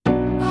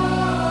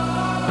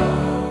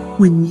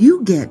When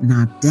you get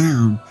knocked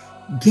down,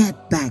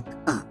 get back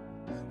up.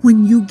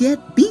 When you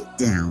get beat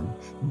down,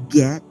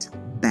 get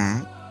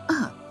back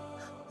up.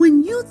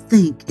 When you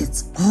think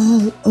it's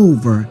all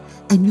over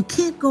and you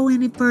can't go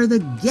any further,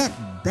 get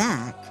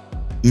back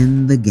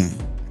in the game.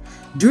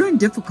 During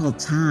difficult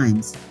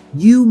times,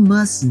 you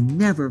must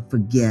never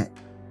forget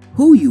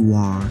who you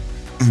are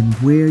and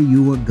where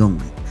you are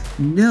going.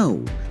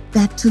 Know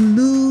that to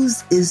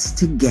lose is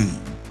to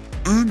gain,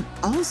 and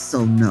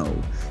also know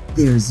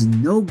there's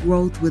no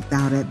growth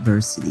without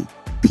adversity.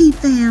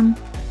 P-Fam,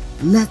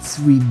 let's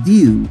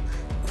review.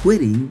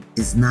 Quitting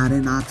is not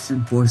an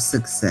option for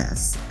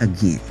success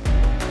again.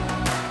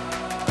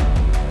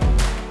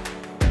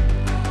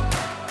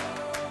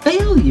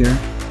 Failure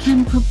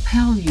can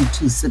propel you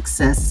to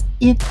success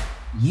if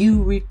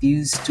you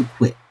refuse to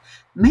quit.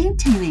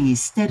 Maintaining a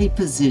steady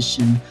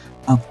position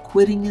of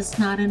quitting is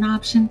not an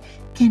option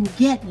can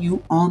get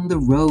you on the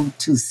road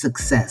to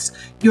success.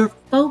 Your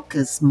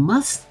focus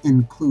must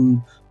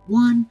include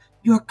 1,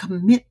 your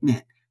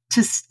commitment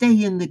to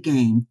stay in the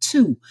game.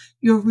 2,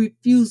 your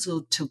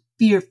refusal to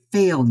fear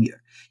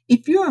failure.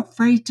 If you're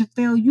afraid to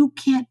fail, you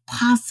can't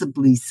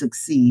possibly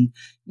succeed.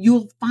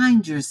 You'll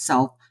find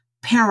yourself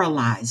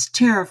paralyzed,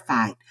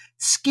 terrified,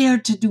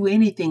 scared to do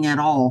anything at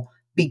all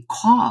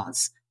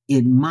because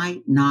it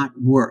might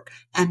not work.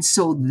 And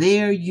so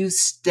there you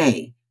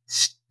stay,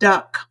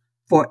 stuck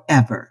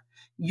forever.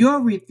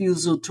 Your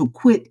refusal to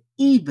quit,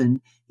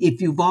 even if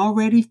you've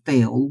already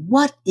failed,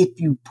 what if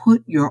you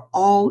put your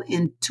all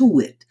into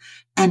it?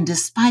 And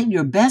despite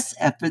your best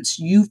efforts,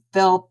 you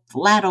fell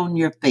flat on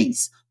your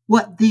face.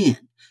 What then?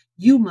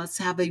 You must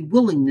have a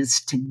willingness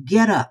to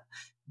get up,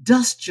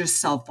 dust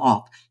yourself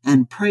off,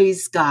 and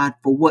praise God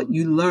for what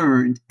you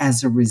learned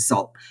as a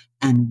result.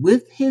 And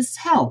with His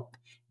help,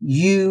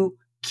 you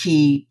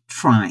keep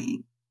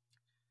trying.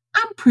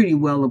 I'm pretty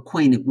well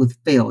acquainted with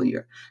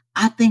failure.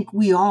 I think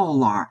we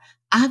all are.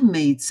 I've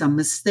made some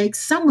mistakes,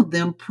 some of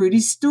them pretty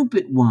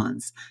stupid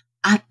ones.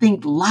 I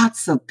think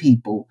lots of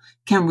people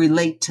can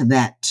relate to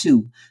that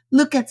too.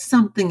 Look at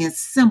something as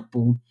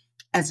simple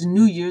as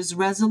New Year's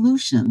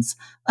resolutions.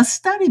 A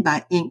study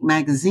by Inc.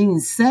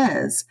 magazine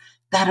says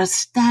that a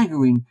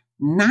staggering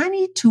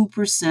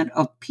 92%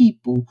 of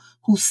people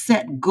who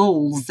set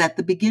goals at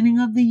the beginning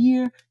of the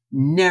year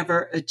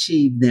never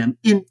achieve them.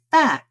 In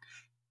fact,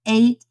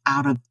 8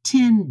 out of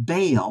 10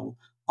 bail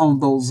on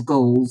those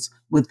goals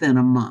within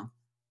a month.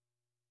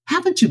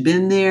 Haven't you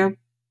been there?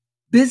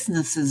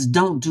 Businesses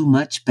don't do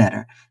much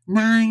better.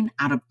 9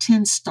 out of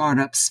 10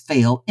 startups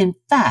fail. In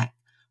fact,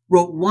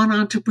 wrote one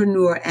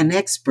entrepreneur and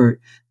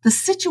expert, the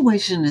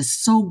situation is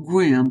so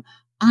grim,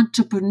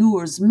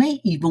 entrepreneurs may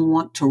even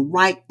want to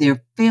write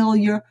their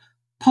failure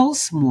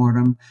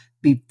postmortem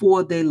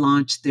before they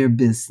launch their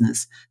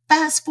business.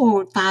 Fast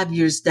forward 5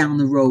 years down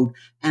the road,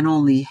 and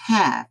only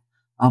half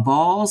of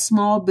all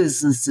small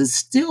businesses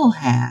still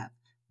have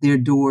their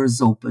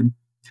doors open.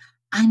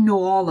 I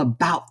know all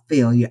about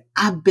failure.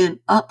 I've been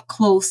up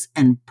close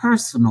and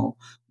personal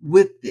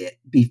with it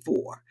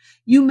before.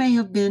 You may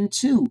have been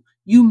too.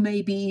 You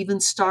may be even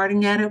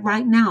starting at it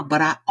right now,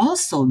 but I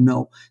also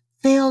know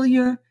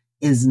failure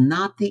is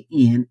not the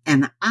end,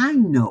 and I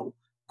know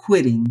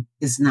quitting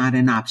is not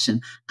an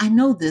option. I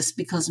know this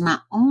because my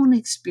own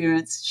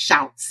experience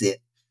shouts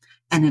it.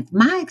 And if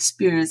my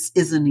experience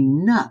isn't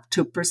enough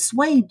to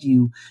persuade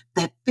you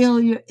that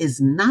failure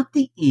is not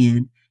the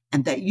end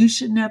and that you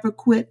should never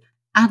quit,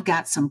 I've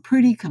got some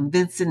pretty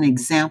convincing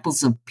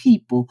examples of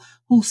people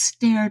who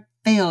stared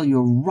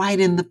failure right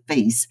in the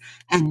face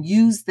and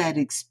used that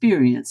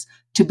experience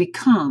to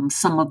become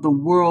some of the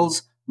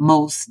world's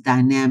most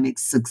dynamic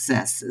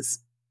successes.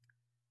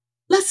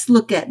 Let's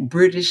look at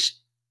British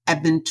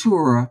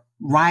adventurer,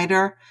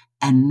 writer,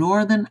 and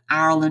Northern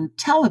Ireland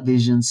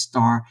television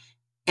star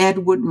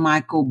Edward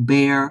Michael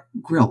Bear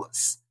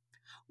Grylls.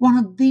 One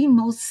of the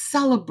most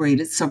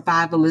celebrated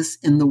survivalists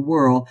in the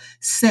world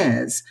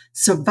says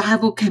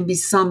survival can be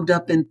summed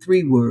up in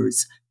 3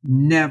 words: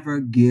 never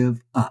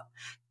give up.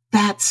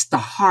 That's the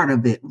heart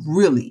of it,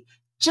 really.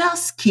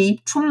 Just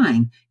keep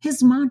trying.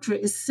 His mantra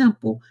is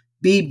simple: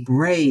 be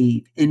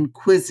brave,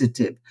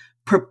 inquisitive,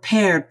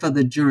 prepared for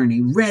the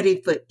journey,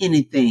 ready for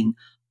anything,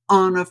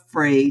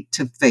 unafraid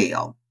to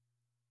fail.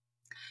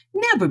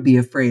 Never be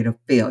afraid of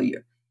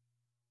failure.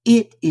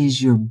 It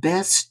is your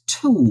best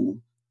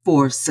tool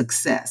for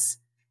success.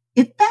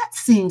 If that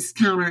seems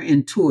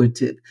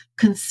counterintuitive,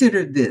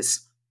 consider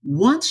this.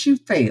 Once you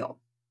fail,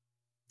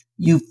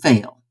 you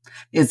fail.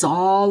 It's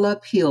all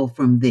uphill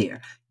from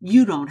there.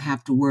 You don't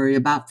have to worry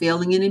about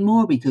failing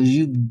anymore because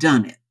you've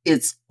done it.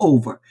 It's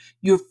over.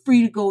 You're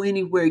free to go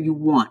anywhere you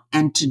want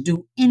and to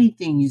do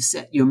anything you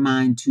set your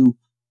mind to,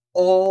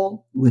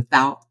 all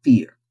without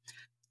fear.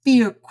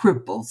 Fear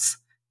cripples.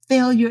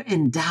 Failure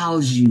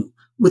endows you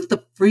with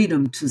the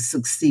freedom to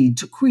succeed,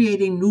 to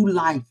create a new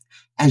life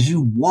as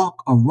you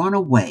walk or run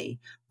away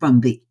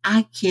from the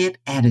I can't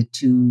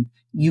attitude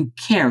you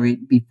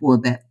carried before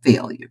that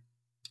failure.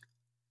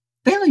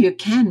 Failure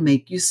can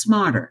make you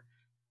smarter.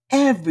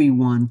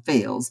 Everyone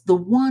fails. The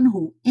one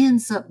who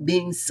ends up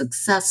being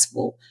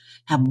successful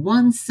have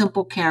one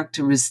simple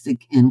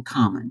characteristic in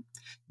common.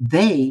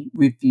 They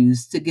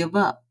refuse to give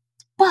up.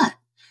 But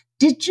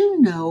did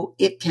you know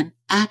it can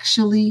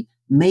actually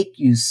make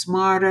you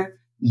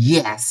smarter?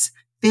 Yes,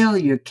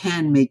 failure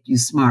can make you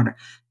smarter.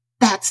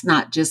 That's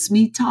not just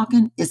me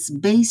talking, it's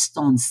based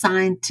on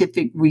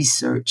scientific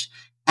research,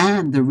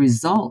 and the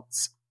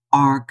results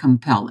are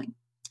compelling.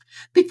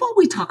 Before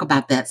we talk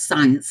about that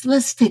science,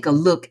 let's take a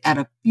look at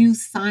a few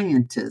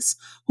scientists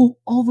who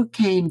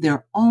overcame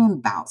their own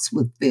bouts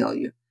with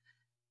failure.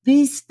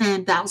 These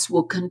standouts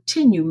will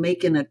continue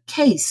making a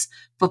case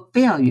for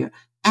failure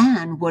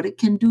and what it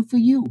can do for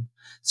you.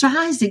 Sir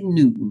Isaac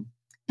Newton,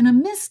 in a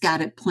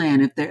misguided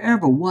plan, if there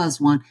ever was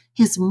one,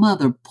 his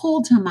mother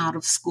pulled him out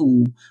of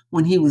school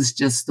when he was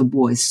just a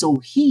boy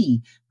so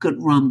he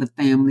could run the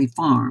family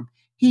farm.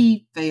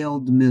 He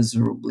failed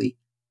miserably.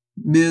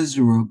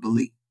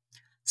 Miserably.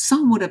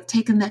 Some would have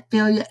taken that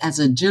failure as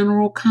a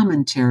general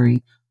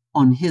commentary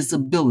on his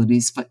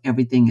abilities for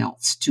everything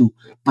else, too.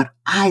 But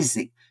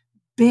Isaac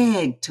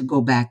begged to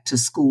go back to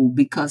school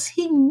because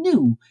he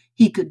knew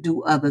he could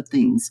do other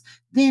things.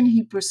 Then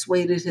he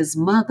persuaded his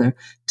mother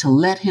to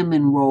let him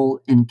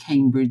enroll in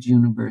Cambridge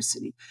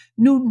University.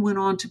 Newton went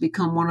on to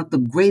become one of the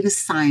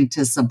greatest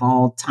scientists of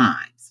all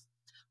times,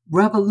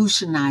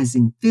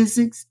 revolutionizing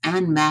physics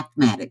and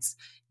mathematics.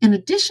 In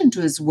addition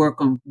to his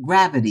work on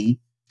gravity,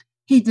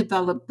 he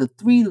developed the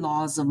three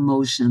laws of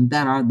motion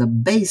that are the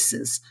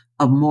basis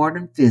of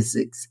modern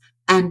physics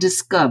and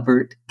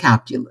discovered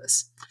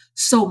calculus.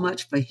 So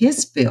much for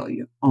his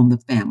failure on the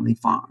family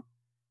farm.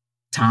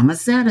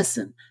 Thomas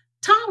Edison.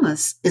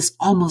 Thomas is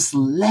almost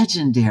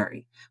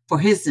legendary for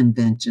his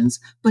inventions,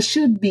 but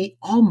should be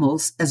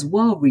almost as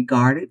well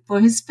regarded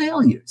for his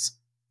failures.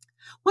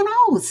 When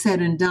all was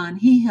said and done,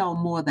 he held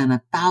more than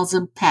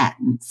 1,000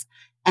 patents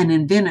and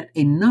invented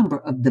a number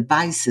of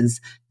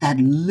devices that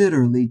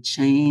literally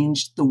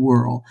changed the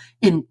world,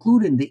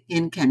 including the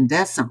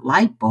incandescent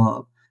light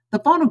bulb, the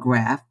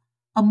phonograph,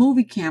 a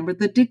movie camera,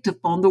 the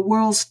dictaphone, the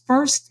world's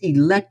first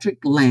electric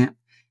lamp,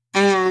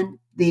 and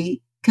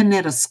the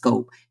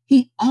kinetoscope.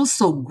 He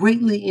also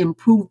greatly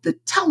improved the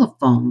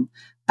telephone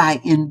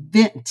by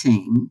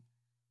inventing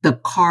the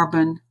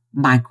carbon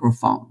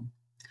microphone.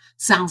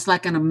 Sounds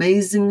like an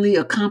amazingly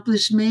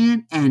accomplished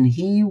man, and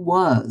he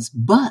was.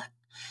 But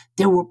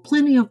there were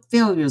plenty of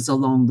failures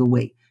along the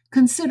way.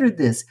 Consider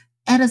this: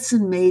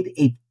 Edison made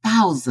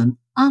 1,000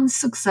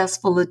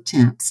 unsuccessful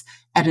attempts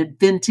at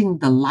inventing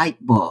the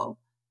light bulb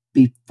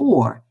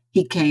before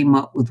he came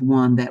up with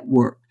one that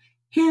worked.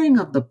 Hearing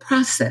of the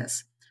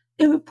process,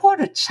 a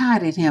reporter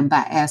chided him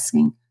by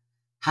asking,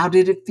 "How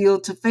did it feel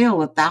to fail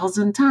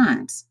 1,000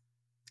 times?"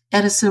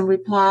 Edison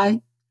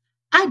replied,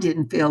 "I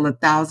didn't fail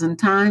 1,000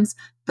 times.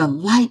 The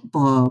light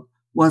bulb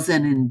was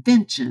an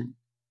invention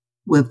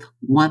with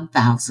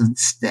 1,000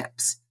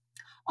 steps."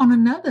 On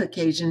another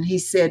occasion, he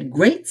said,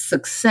 "Great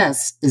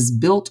success is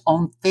built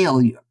on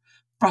failure,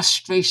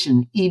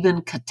 frustration,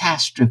 even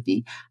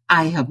catastrophe.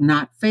 I have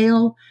not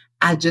failed.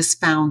 I just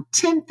found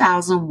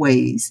 10,000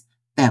 ways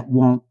that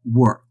won't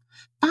work."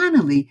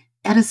 Finally,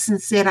 Edison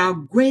said, "Our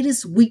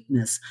greatest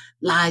weakness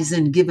lies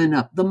in giving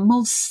up. The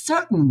most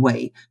certain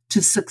way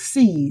to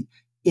succeed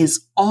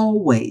is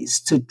always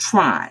to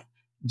try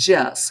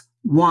just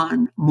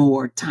one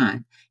more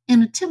time."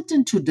 In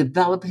attempting to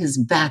develop his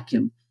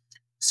vacuum,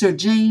 Sir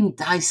James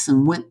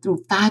Dyson went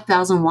through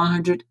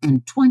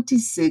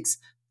 5,126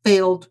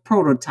 failed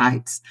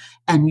prototypes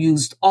and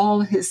used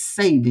all his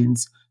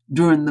savings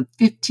during the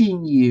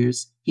 15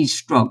 years he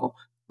struggled.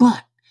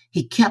 But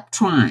he kept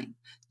trying,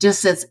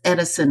 just as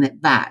Edison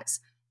advised,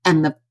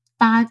 and the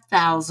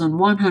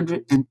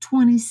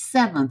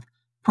 5,127th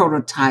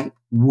prototype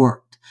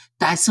worked.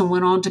 Dyson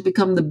went on to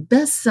become the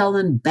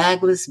best-selling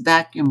bagless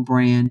vacuum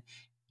brand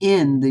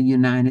in the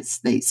United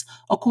States.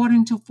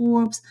 According to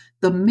Forbes,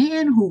 the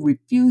man who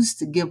refused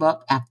to give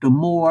up after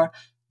more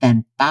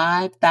than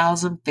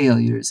 5,000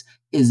 failures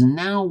is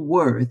now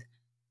worth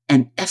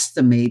an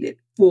estimated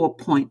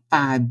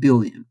 $4.5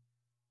 billion.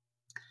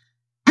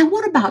 And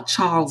what about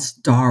Charles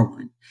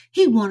Darwin?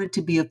 He wanted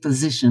to be a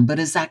physician, but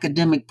his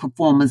academic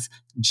performance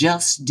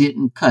just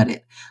didn't cut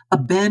it.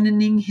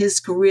 Abandoning his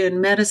career in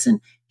medicine,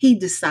 he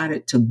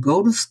decided to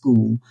go to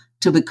school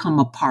to become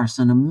a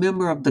parson, a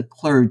member of the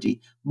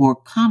clergy, more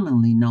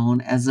commonly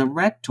known as a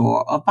rector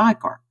or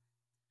vicar.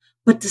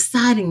 But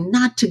deciding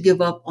not to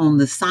give up on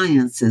the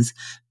sciences,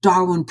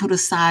 Darwin put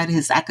aside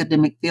his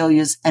academic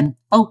failures and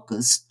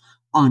focused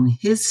on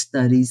his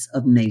studies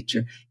of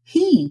nature.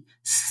 He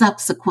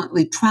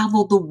subsequently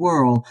traveled the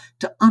world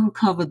to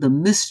uncover the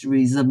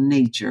mysteries of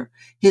nature.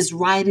 His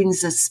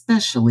writings,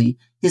 especially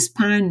his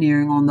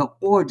pioneering on the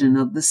origin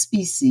of the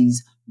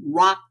species,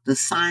 rocked the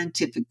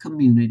scientific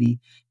community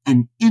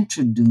and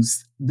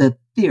introduced the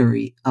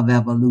theory of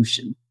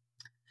evolution.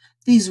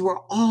 These were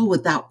all,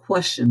 without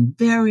question,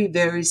 very,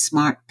 very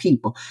smart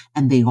people,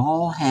 and they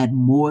all had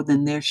more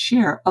than their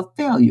share of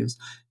failures.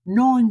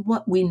 Knowing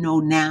what we know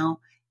now,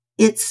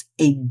 it's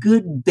a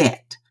good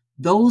bet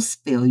Those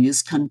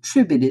failures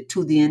contributed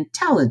to the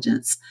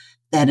intelligence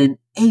that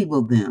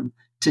enabled them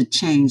to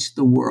change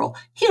the world.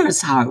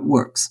 Here's how it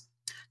works.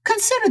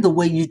 Consider the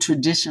way you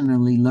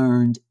traditionally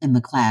learned in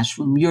the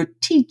classroom. Your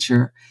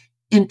teacher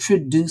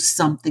introduced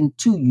something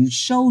to you,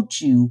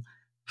 showed you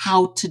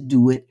how to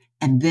do it,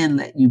 and then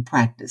let you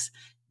practice.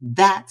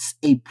 That's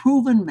a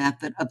proven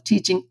method of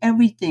teaching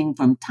everything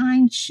from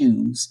tying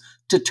shoes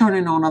to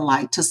turning on a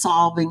light to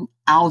solving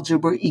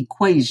algebra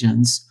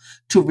equations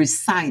to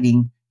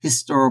reciting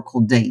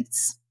historical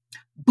dates.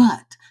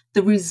 But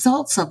the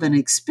results of an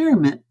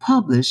experiment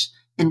published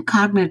in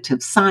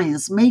cognitive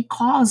science may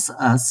cause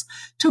us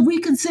to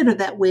reconsider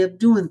that way of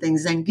doing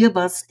things and give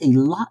us a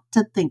lot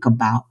to think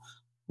about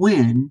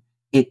when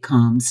it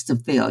comes to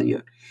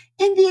failure.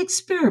 In the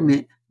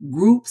experiment,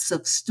 groups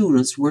of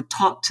students were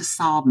taught to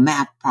solve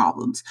math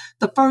problems.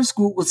 The first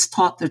group was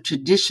taught the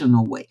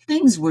traditional way.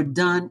 Things were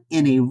done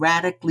in a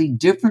radically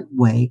different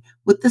way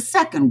with the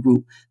second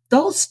group.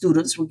 Those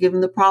students were given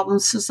the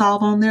problems to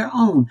solve on their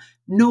own.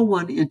 No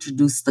one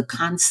introduced the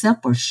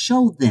concept or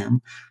showed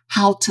them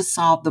how to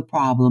solve the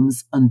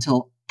problems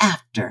until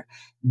after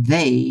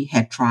they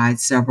had tried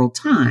several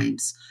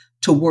times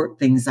to work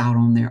things out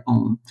on their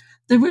own.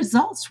 The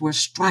results were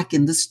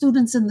striking. The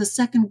students in the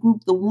second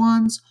group, the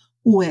ones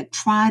who had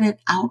tried it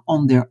out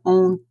on their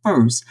own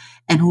first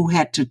and who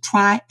had to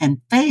try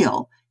and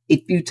fail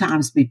a few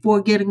times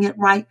before getting it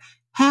right,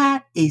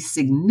 had a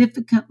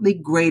significantly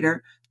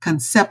greater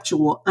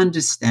conceptual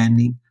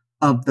understanding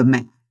of the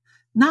math.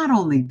 Not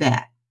only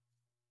that,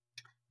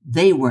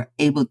 they were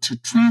able to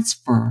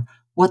transfer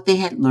what they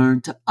had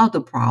learned to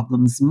other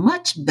problems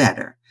much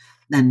better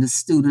than the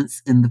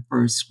students in the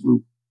first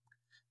group.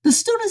 The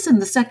students in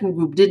the second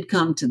group did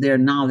come to their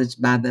knowledge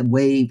by the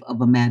wave of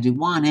a magic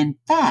wand. In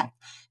fact,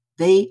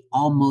 they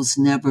almost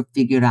never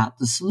figured out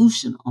the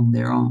solution on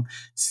their own.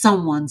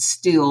 Someone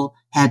still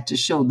had to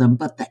show them,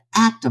 but the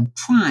act of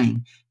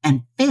trying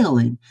and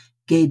failing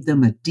gave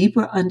them a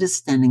deeper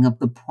understanding of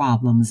the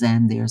problems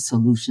and their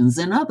solutions.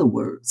 In other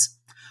words,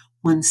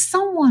 when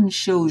someone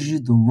shows you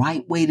the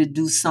right way to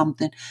do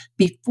something,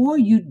 before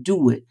you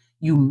do it,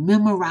 you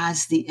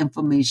memorize the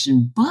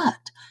information,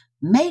 but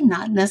may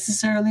not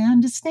necessarily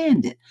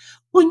understand it.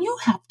 When you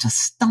have to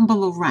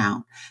stumble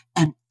around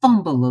and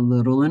fumble a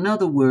little, in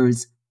other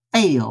words,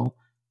 fail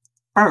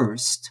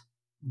first,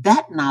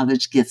 that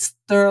knowledge gets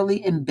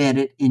thoroughly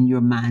embedded in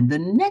your mind. The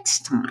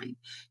next time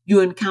you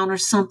encounter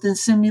something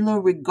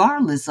similar,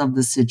 regardless of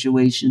the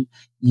situation,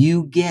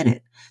 you get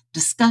it.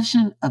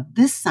 Discussion of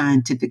this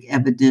scientific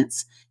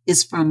evidence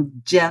is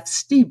from Jeff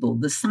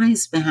Stiebel, The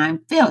Science Behind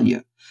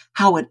Failure,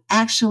 how it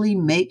actually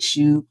makes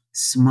you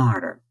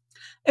smarter.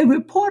 A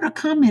reporter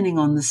commenting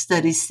on the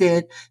study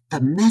said,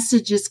 the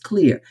message is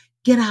clear.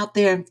 Get out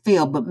there and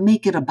fail, but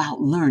make it about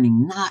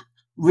learning, not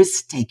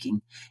risk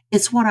taking.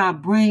 It's what our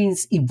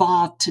brains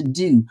evolved to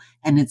do,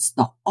 and it's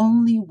the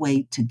only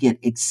way to get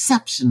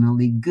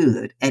exceptionally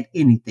good at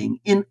anything.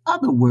 In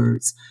other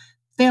words,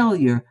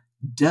 failure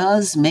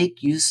does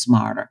make you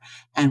smarter.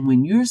 And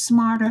when you're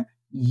smarter,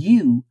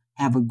 you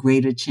have a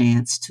greater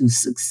chance to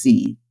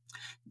succeed.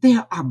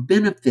 There are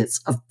benefits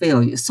of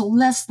failure. So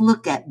let's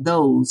look at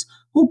those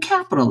who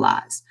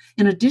capitalize.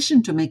 In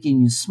addition to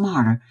making you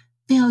smarter,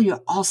 failure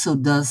also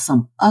does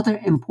some other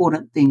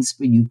important things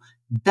for you.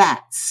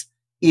 That's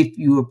if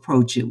you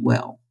approach it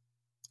well.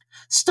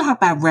 Start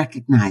by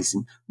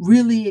recognizing,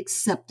 really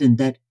accepting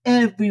that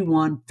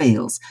everyone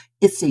fails.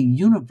 It's a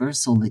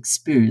universal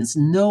experience.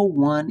 No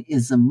one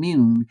is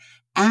immune,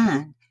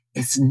 and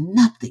it's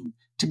nothing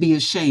to be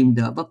ashamed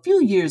of. A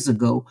few years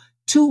ago,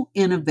 two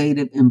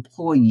innovative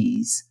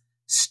employees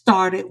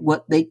started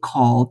what they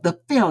called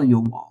the failure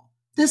wall.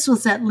 This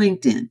was at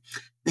LinkedIn.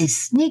 They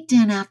sneaked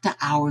in after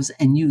hours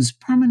and used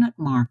permanent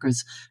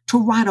markers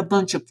to write a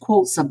bunch of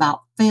quotes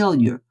about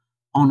failure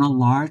on a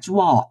large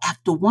wall.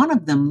 After one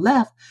of them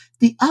left,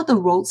 the other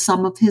wrote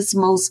some of his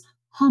most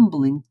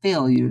humbling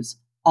failures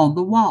on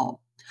the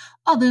wall.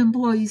 Other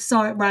employees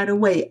saw it right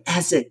away.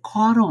 As it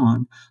caught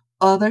on,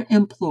 other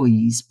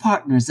employees,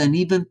 partners, and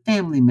even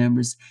family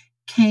members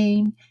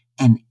came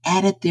and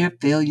added their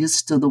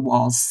failures to the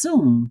wall.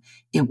 Soon,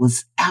 it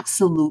was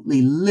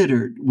absolutely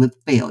littered with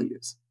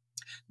failures.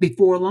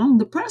 Before long,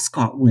 the press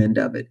caught wind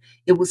of it.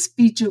 It was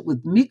featured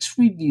with mixed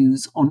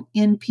reviews on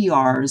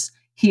NPR's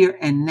Here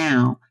and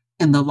Now,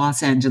 in the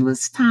Los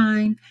Angeles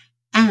Times,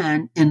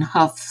 and in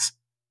HuffPost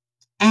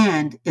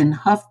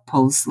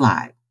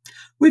Live.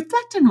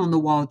 Reflecting on the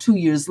wall 2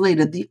 years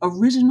later, the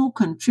original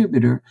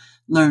contributor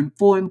learned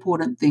four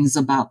important things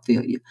about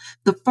failure.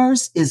 The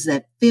first is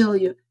that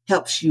failure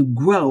helps you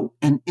grow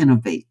and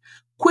innovate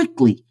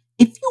quickly.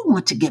 If you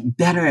want to get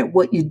better at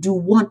what you do,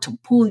 want to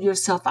pull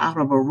yourself out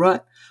of a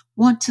rut,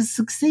 want to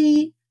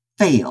succeed,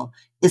 fail.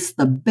 It's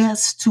the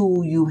best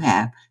tool you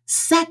have.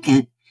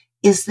 Second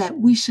is that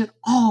we should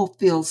all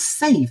feel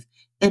safe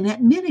in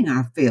admitting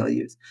our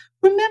failures.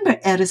 Remember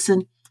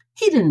Edison?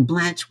 He didn't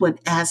blanch when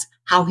asked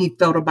how he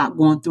felt about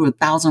going through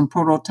 1,000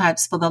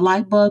 prototypes for the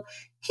light bulb.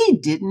 He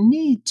didn't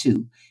need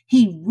to.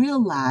 He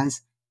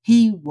realized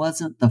He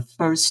wasn't the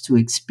first to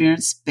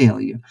experience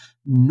failure,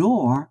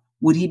 nor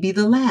would he be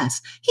the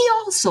last. He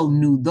also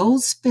knew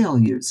those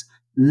failures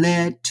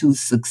led to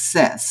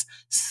success,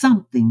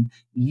 something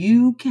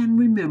you can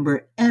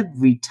remember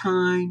every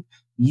time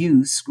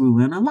you screw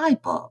in a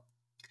light bulb.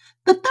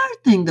 The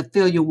third thing the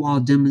failure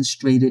wall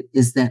demonstrated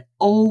is that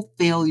old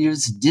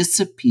failures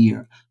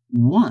disappear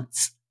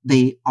once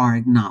they are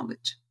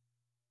acknowledged.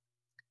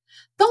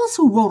 Those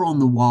who wrote on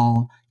the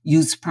wall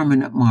used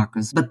permanent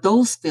markers, but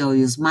those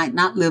failures might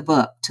not live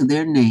up to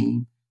their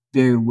name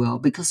very well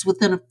because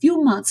within a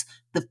few months,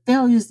 the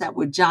failures that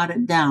were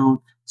jotted down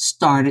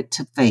started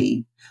to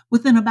fade.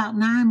 Within about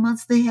 9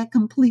 months, they had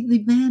completely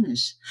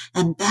vanished.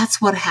 And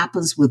that's what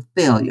happens with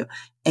failure.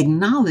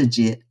 Acknowledge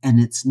it, and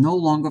it's no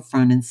longer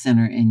front and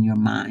center in your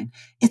mind.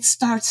 It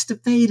starts to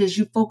fade as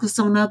you focus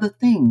on other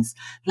things,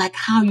 like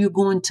how you're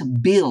going to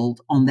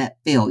build on that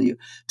failure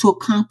to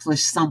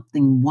accomplish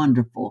something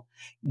wonderful.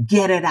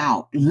 Get it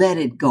out, let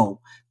it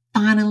go.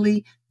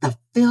 Finally, the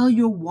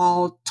failure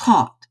wall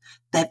taught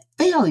that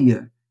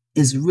failure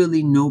is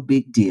really no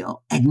big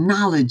deal.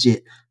 Acknowledge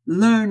it,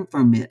 learn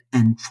from it,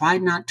 and try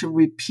not to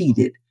repeat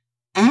it.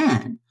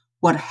 And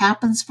what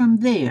happens from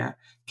there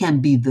can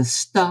be the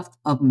stuff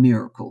of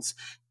miracles.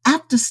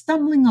 After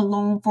stumbling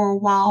along for a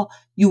while,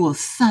 you will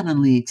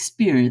suddenly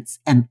experience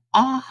an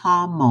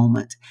aha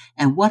moment.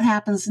 And what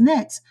happens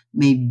next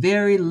may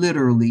very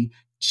literally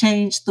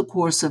change the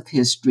course of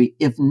history,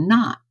 if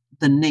not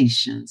the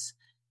nation's,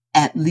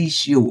 at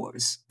least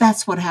yours.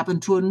 That's what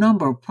happened to a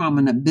number of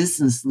prominent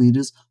business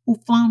leaders who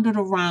floundered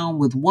around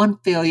with one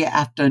failure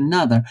after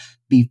another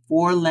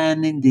before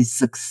landing the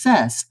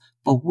success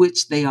for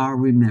which they are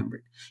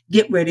remembered.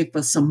 Get ready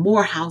for some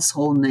more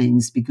household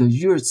names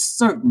because you're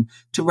certain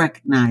to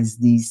recognize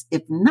these,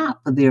 if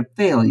not for their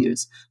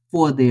failures,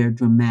 for their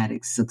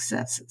dramatic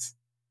successes.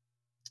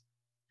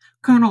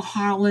 Colonel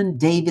Harlan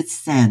David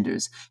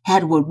Sanders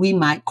had what we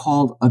might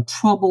call a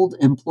troubled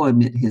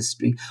employment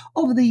history.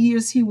 Over the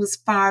years, he was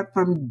fired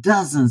from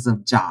dozens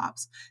of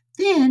jobs.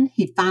 Then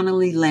he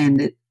finally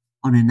landed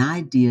on an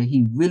idea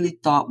he really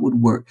thought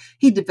would work.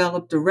 He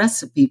developed a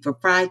recipe for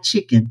fried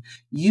chicken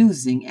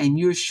using, and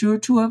you're sure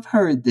to have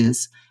heard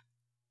this,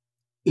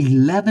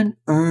 11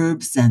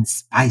 herbs and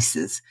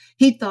spices.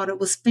 He thought it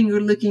was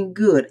finger-licking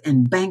good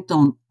and banked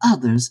on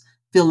others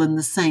feeling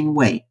the same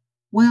way.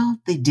 Well,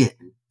 they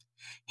didn't.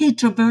 He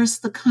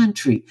traversed the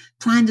country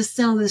trying to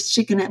sell his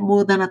chicken at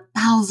more than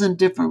 1,000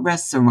 different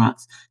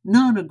restaurants.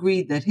 None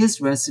agreed that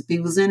his recipe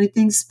was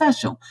anything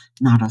special.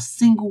 Not a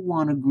single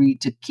one agreed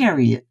to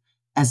carry it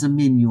as a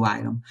menu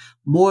item.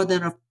 More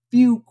than a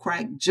few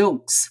cracked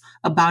jokes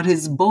about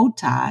his bow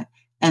tie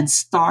and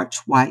starch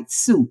white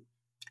suit.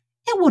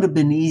 It would have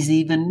been easy,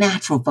 even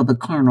natural, for the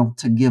colonel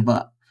to give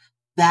up.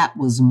 That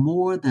was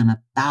more than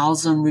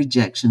 1,000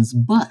 rejections,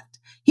 but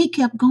he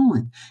kept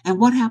going. And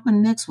what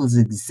happened next was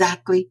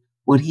exactly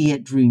what he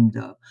had dreamed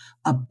of.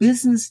 A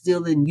business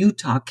deal in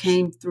Utah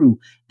came through,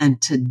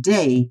 and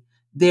today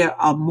there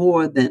are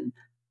more than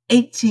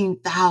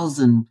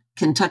 18,000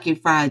 Kentucky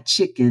Fried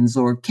Chickens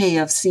or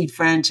KFC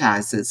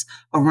franchises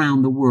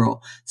around the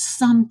world.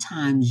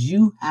 Sometimes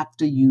you have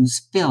to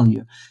use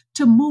failure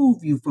to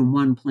move you from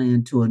one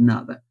plan to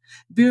another.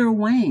 Vera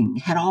Wang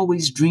had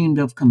always dreamed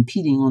of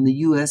competing on the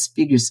U.S.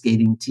 figure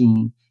skating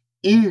team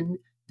in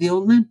the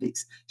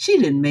Olympics. She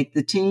didn't make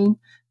the team.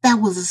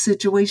 That was a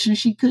situation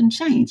she couldn't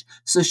change,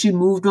 so she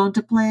moved on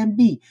to plan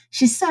B.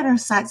 She set her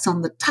sights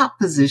on the top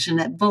position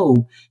at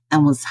Vogue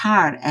and was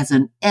hired as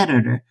an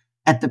editor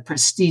at the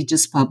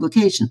prestigious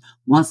publication.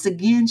 Once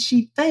again,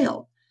 she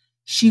failed.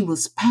 She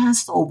was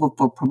passed over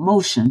for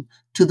promotion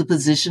to the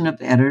position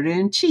of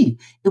editor-in-chief.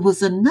 It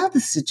was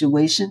another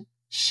situation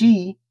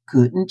she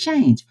couldn't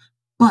change,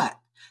 but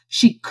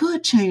she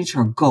could change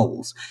her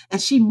goals,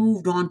 and she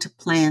moved on to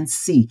plan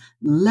C,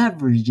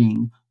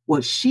 leveraging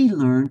what she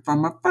learned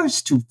from her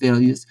first two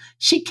failures.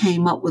 She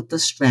came up with a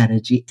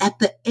strategy. At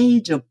the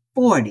age of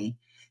 40,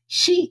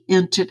 she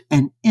entered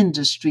an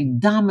industry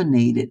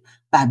dominated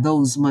by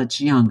those much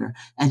younger,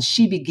 and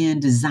she began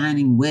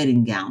designing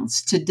wedding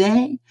gowns.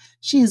 Today,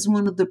 she is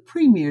one of the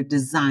premier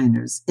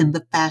designers in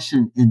the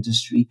fashion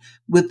industry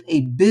with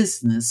a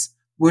business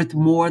worth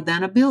more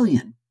than $1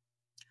 billion.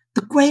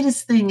 The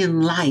greatest thing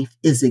in life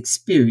is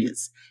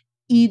experience.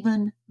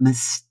 Even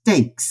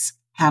mistakes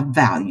have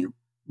value.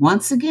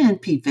 Once again,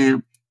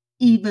 PFAM,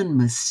 even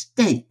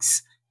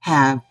mistakes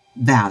have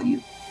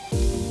value.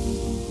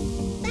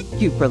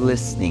 Thank you for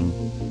listening.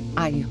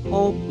 I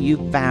hope you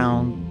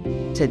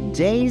found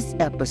today's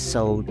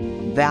episode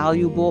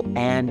valuable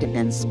and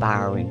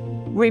inspiring.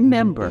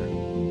 Remember,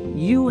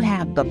 you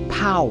have the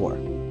power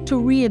to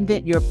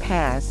reinvent your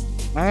past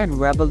and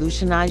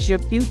revolutionize your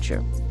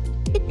future.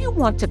 If you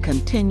want to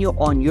continue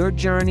on your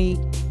journey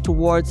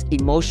towards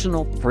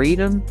emotional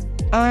freedom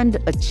and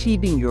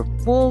achieving your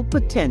full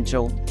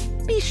potential,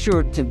 be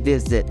sure to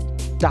visit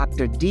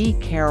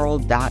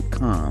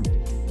drdcarroll.com.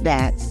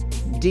 That's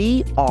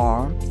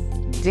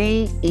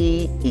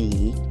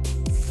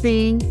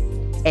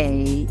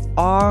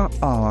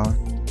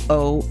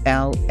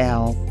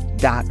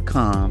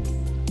DRDEECARROLL.com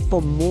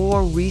for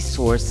more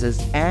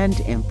resources and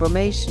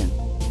information.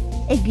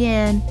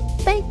 Again,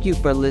 thank you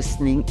for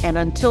listening, and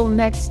until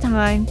next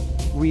time,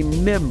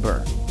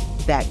 remember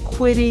that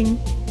quitting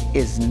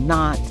is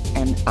not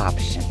an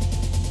option.